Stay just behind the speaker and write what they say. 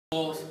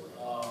Could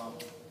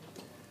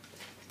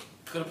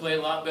have played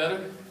a lot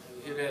better.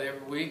 We hear that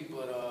every week,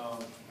 but our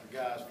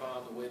guys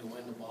found a way to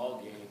win the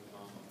ball game.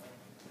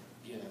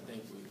 Again, I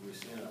think we're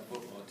seeing our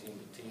football team,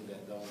 a team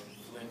that don't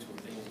flinch when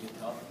things get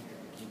tough,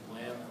 keep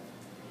playing.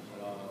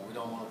 But we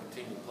don't want to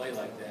continue to play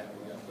like that.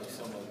 We got to play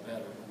so much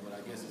better. But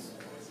I guess it's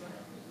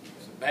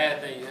a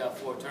bad thing you have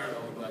 4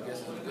 turnovers, but I guess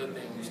it's a good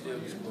thing we still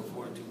can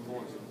score 42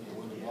 points and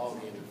win the ball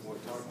game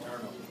with 4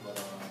 turnovers. But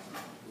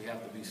we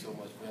have to be so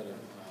much better,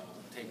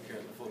 take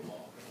care of the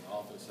football, on the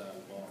offensive side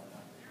of the ball.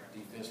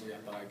 Defensively, I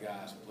thought our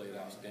guys played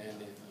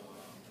outstanding,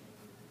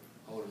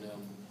 holding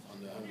them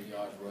under 100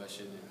 yards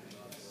rushing. And,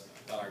 I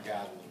thought our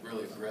guys were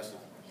really aggressive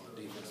on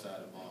the defense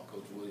side of the ball.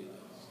 Coach Willie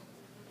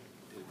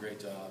did a great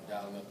job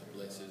dialing up the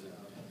blitzes, and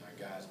our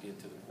guys get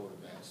to the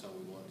quarterback.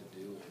 Something we wanted to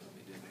do, and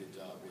they did a good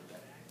job with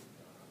that.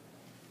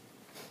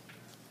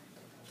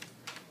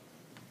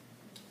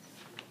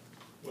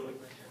 Well,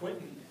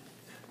 Quentin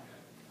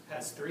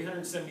has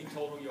 370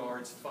 total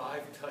yards,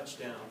 5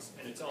 touchdowns,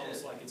 and it's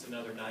almost like it's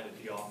another night at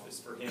the office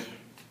for him.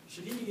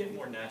 Should he be getting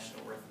more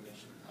national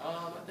recognition?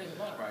 I think a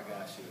lot of our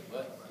guys should,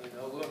 but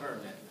we'll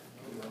earn that.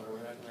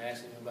 We're not going to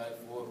ask anybody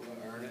for it.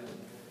 We'll earn it,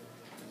 and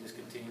we just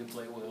continue to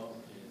play well,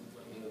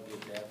 and he'll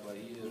get that. But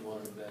he is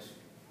one of the best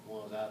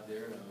ones out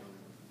there.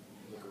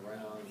 Look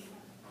around.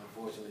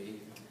 Unfortunately,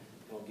 he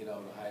don't get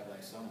all the hype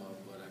like some of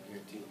them, but I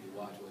guarantee if you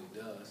watch what he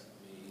does, I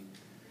mean,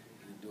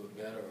 he do it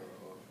better,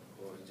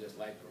 or he's just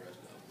like the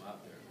rest of them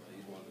out there. But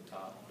he's one of the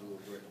top dual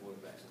threat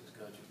quarterbacks in this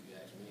country, if you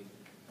ask me.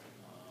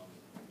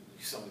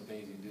 Some of the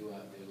things he do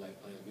out there, like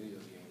playing a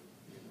video game,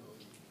 it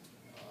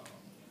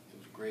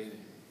was great.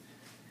 And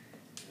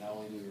not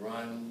only do he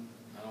run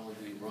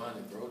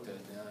and throw a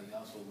touchdown, he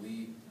also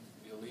be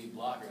a lead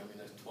blocker. I mean,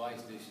 that's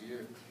twice this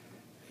year.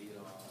 He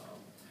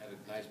had a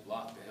nice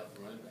block to help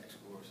the running back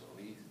score. So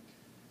he's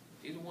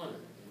a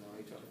winner.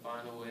 He tried to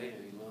find a way,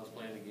 and he loves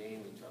playing the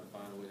game. He tried to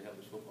find a way to help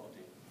his football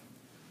team.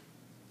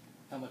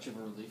 How much of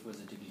a relief was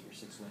it to get your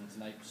 6 wins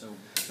tonight so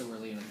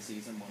early into the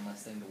season? One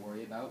less thing to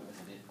worry about. Was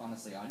it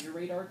honestly on your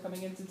radar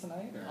coming into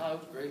tonight? Or? It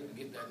was great to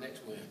get that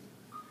next win.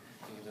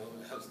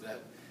 That was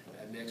that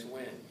next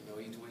win.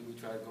 Each week we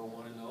try to go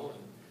 1-0, and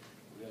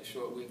we got a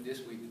short week this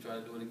week to try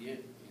to do it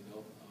again.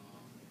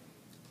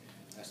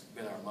 That's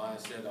been our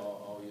mindset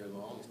all year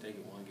long. It's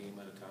taking one game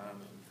at a time,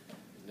 and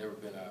it's never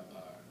been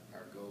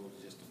our goal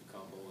just to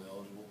become bowl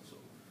eligible. So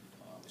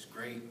it's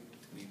great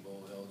to be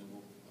bowl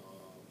eligible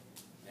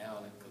now,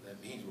 because that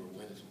means we're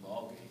winning some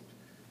ball games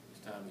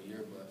this time of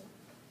year. But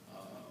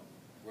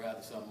we're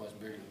after something much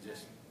bigger than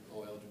just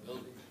bowl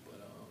eligibility. But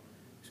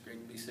it's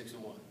great to be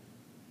 6-1.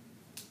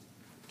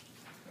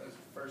 It was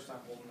the first time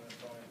holding an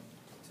opponent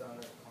to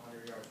under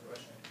 100 yards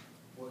rushing.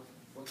 What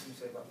can you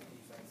say about the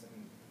defense in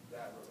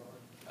that regard?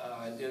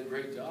 I did a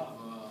great job.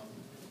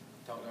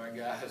 Talking to our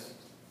guys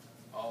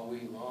all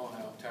week long.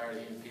 I'm tired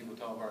of hearing people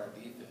talk about our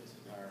defense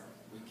and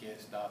we can't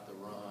stop the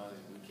run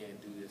and we can't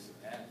do this and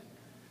that.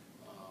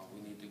 We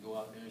need to go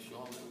out there and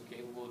show them that we're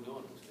capable of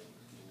doing those things.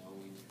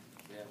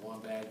 We had one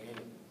bad game,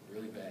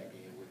 really bad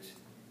game, which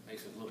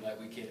makes it look like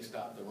we can't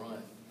stop the run.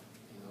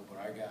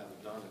 But our guys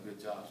have done a good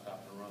job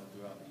stopping the run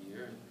throughout the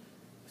year,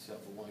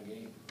 except for one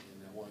game. And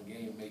that one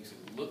game makes it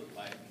look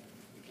like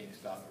we can't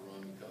stop the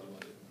run because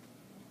of it.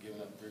 Giving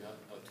up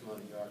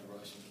 200 yards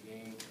rushing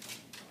game.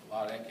 A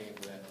lot of that came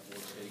from that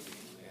Florida State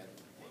game. They had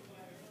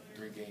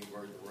 3 games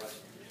worth of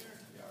rushing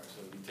yards.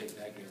 So if you take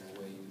that game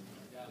away,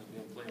 guys have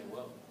been playing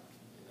well.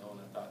 And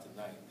I thought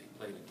tonight they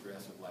played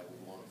aggressive like we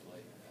want to play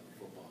as a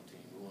football team.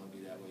 We want to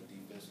be that way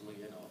defensively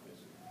and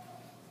offensively.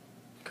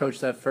 Coach,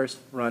 that first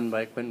run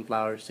by Quentin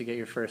Flowers to get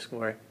your first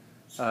score,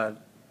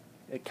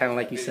 it kind of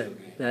like you said,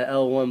 the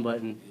L1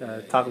 button.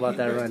 Talk about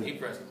that run. He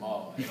pressed them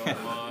all.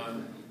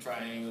 L1,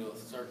 triangle,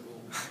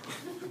 circle.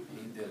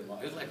 He did them all.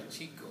 It was like a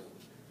cheat code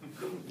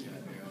out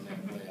there on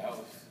that play.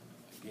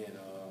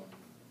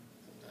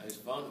 It's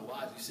fun to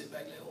watch. You sit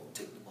back there,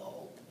 take the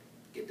ball,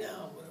 get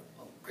down, whatever.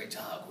 Great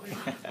job, Willie.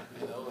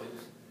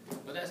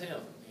 But that's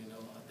him.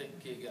 I think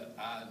the kid got an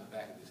eye in the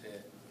back of his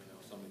head.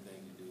 Some of the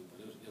things he do,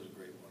 but it was a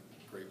great one,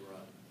 great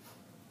run.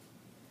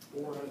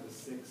 4 out of the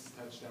 6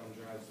 touchdown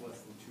drives,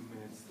 less than 2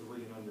 minutes,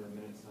 3 and under a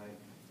minute tonight.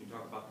 You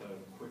talk about the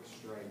quick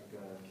strike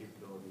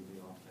capability of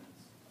the offense.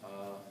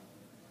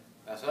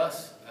 That's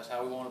us. That's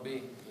how we want to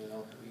be.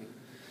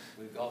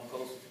 We Gulf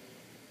Coast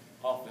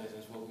offense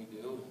is what we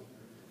do.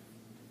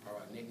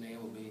 Our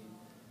nickname will be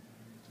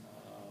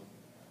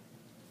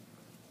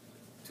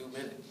 2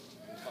 minutes.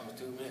 It comes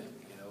 2 minutes.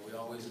 We're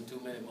always in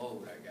 2-minute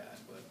mode with our guys.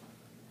 But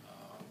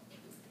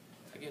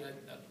again,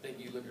 I think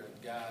you look at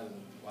guys and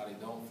why they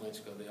don't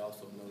flinch, because they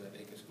also know that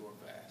they can score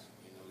fast.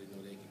 They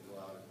know they can go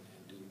out and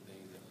do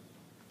things that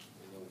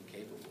we're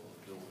capable of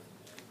doing.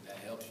 And that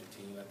helps your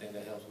team. I think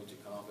that helps with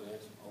your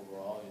confidence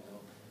overall.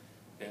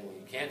 And when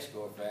you can't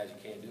score fast,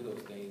 you can't do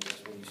those things. That's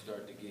when you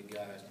start to get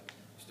guys,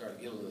 a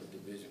little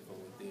division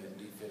from within.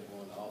 Defense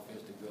want the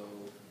offense to go,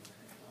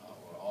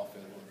 or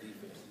offense want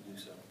defense to do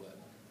something. But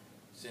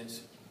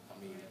since,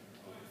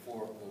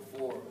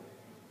 before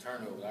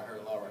turnovers, I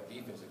heard a lot of our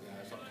defensive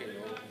guys, okay,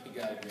 you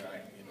got to be all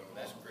right.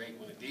 that's great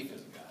when the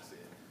defensive guys said,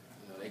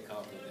 they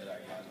confident that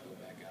our guys go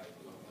back out and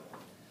do it.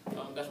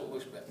 But that's what we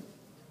expect.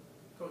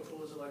 Coach,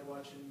 what was it like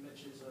watching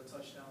Mitch's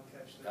touchdown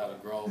catch there? Out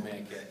of grown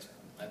man catch.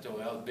 I told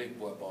him that was big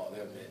boy ball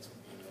there, Mitch.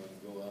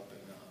 You go up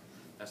and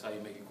that's how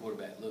you make your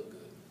quarterback look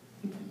good.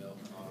 And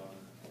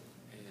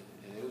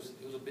it was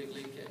a big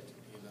league catch.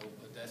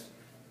 But that's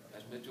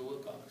Mitchell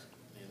Wilcox.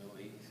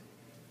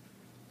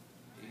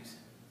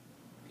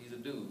 He's a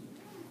dude.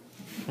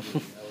 That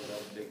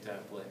was a big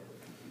time play.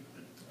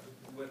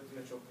 With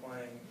Mitchell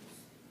playing,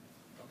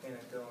 okay,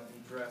 that Dylan, he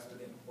dressed but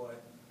didn't play.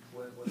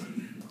 Was he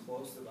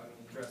close to? I mean,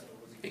 he dressed, but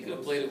was he? He could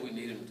have played if we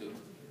needed him to.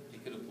 He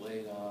could have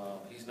played.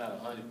 He's not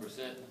 100%,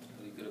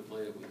 but he could have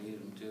played if we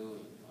needed him to.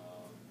 And,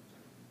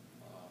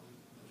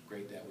 it was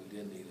great that we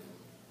didn't need him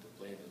to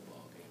play in this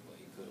ball game, but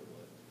he could have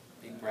played.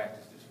 He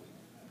practiced this week.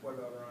 What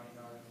about Ronnie?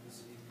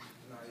 Is he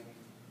not even?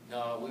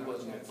 No, we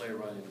wasn't going to play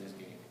running in this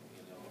game.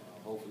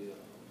 Hopefully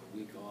a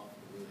week off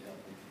will really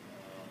help him.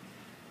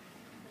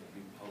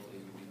 Hopefully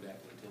he'll be back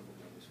to the Temple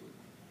game this week.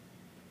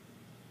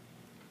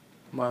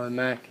 Marlon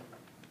Mack,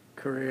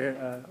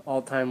 career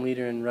all-time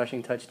leader in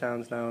rushing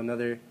touchdowns now,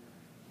 another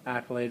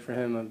accolade for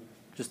him.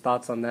 Just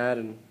thoughts on that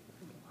and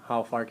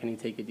how far can he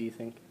take it, do you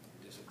think?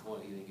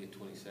 Disappointed he didn't get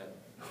 27.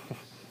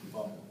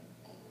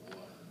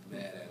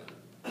 Mad at him.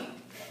 I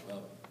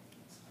love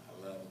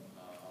him.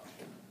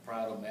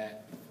 Proud of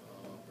Matt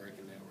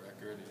breaking that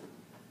record and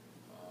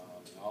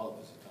all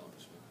of his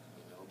accomplishments,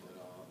 but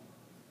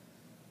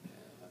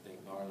I think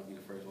Marlon will be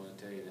the first one to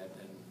tell you that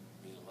doesn't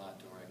mean a lot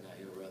to him right now.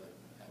 He'll rather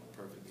have a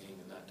perfect game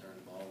and not turn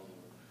the ball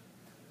over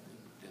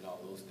and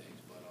all those things.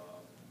 But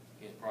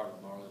again, proud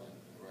of Marlon and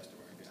the rest of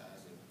our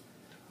guys, and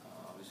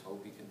I just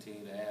hope he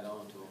continue to add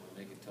on to him and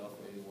make it tough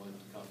for anyone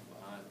to come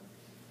behind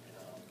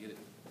and get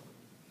it.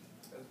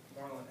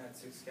 Marlon had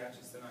 6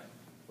 catches tonight.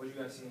 What did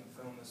you guys see in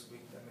film this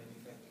week that made you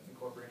think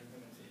incorporating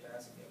him into the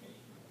passing game?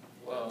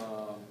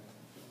 Well,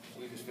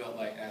 we just felt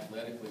like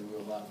athletically we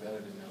were a lot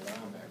better than their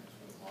linebackers.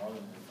 Marlon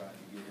had tried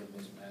to get him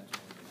mismatched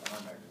with the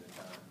linebacker at the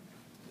time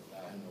to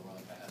allow him to run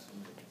past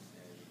him and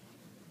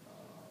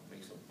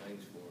make some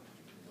plays for us.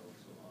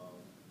 So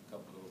a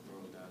couple of those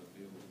throws down the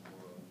field was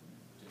more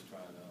just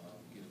trying to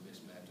get a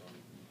mismatch on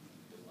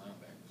the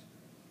linebackers.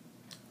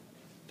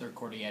 Third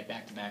quarter, you had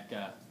back-to-back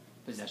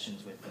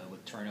possessions with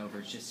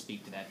turnovers. Just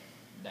speak to that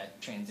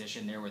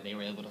transition there where they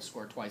were able to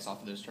score twice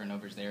off of those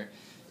turnovers there,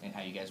 and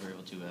how you guys were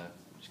able to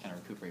just kind of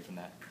recuperate from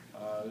that.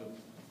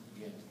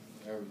 Again,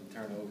 every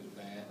turnover is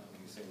bad.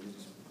 Like I said, we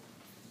just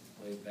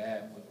play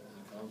bad when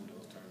it comes to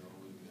those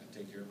turnovers. We got to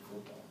take care of the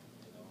football.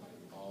 And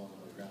the ball's on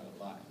the ground a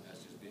lot, and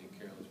that's just being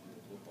careless with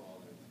the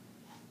football. And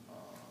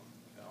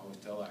I always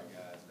tell our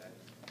guys that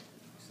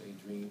we say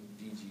dream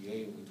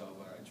DGA, when we talk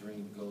about our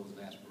dream, goals,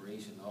 and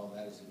aspiration, all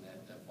that is in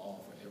that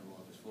ball for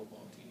everyone on this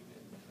football team.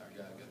 And our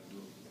guys got to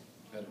do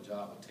a better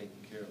job of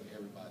taking care of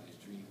everybody's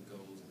dream,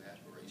 goals, and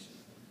aspiration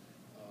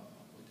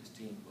with this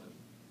team. But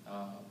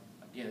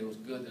again, it was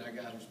good that our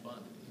guys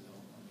responded.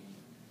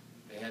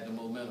 They had the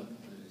momentum.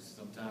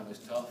 Sometimes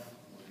it's tough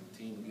when the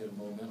team get a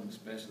momentum,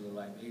 especially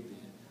like they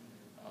did.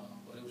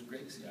 But it was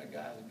great to see our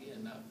guys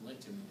again not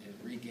flinching and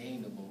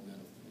regain the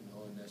momentum.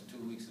 And that's 2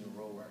 weeks in a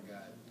row where our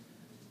guys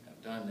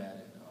have done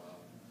that. And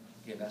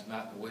again, that's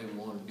not the way we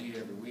want to be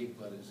every week,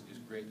 but it's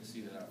great to see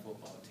that our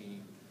football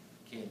team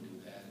can do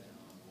that.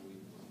 And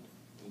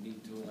we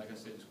need to. And like I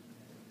said,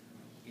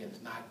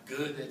 it's not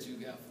good that you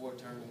got 4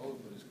 turnovers,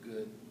 but it's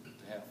good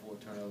to have 4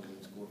 turnovers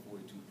and score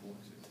 42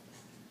 points.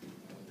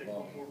 Take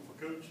one more for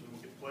coach and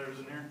we'll get players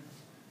in there.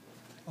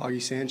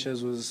 Augie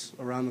Sanchez was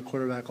around the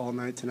quarterback all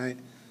night tonight.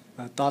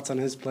 Thoughts on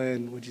his play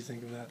and what do you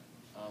think of that?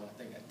 I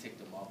think I ticked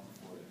him off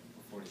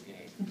before the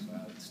game, so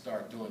I would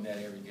start doing that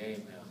every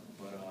game now.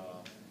 But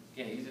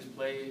again, he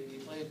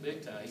played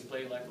big time. He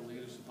played like a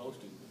leader's supposed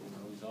to.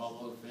 He's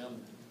all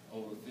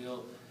over the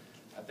field.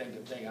 I think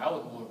the thing I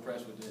was more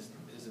impressed with is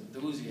his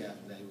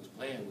enthusiasm that he was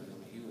playing with him.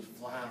 He was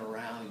flying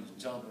around, he was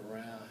jumping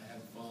around,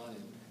 having fun,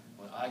 and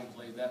when Augie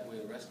played that way,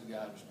 the rest of the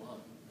guys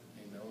responded.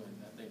 And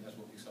I think that's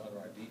what we saw to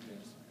our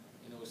defense.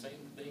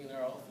 Same thing in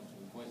our offense.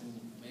 When Quentin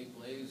made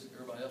plays,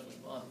 everybody else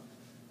responded.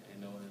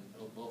 And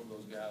both of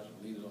those guys were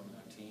leaders on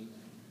our team,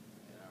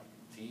 and our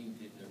team,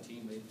 their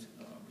teammates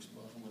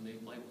responded.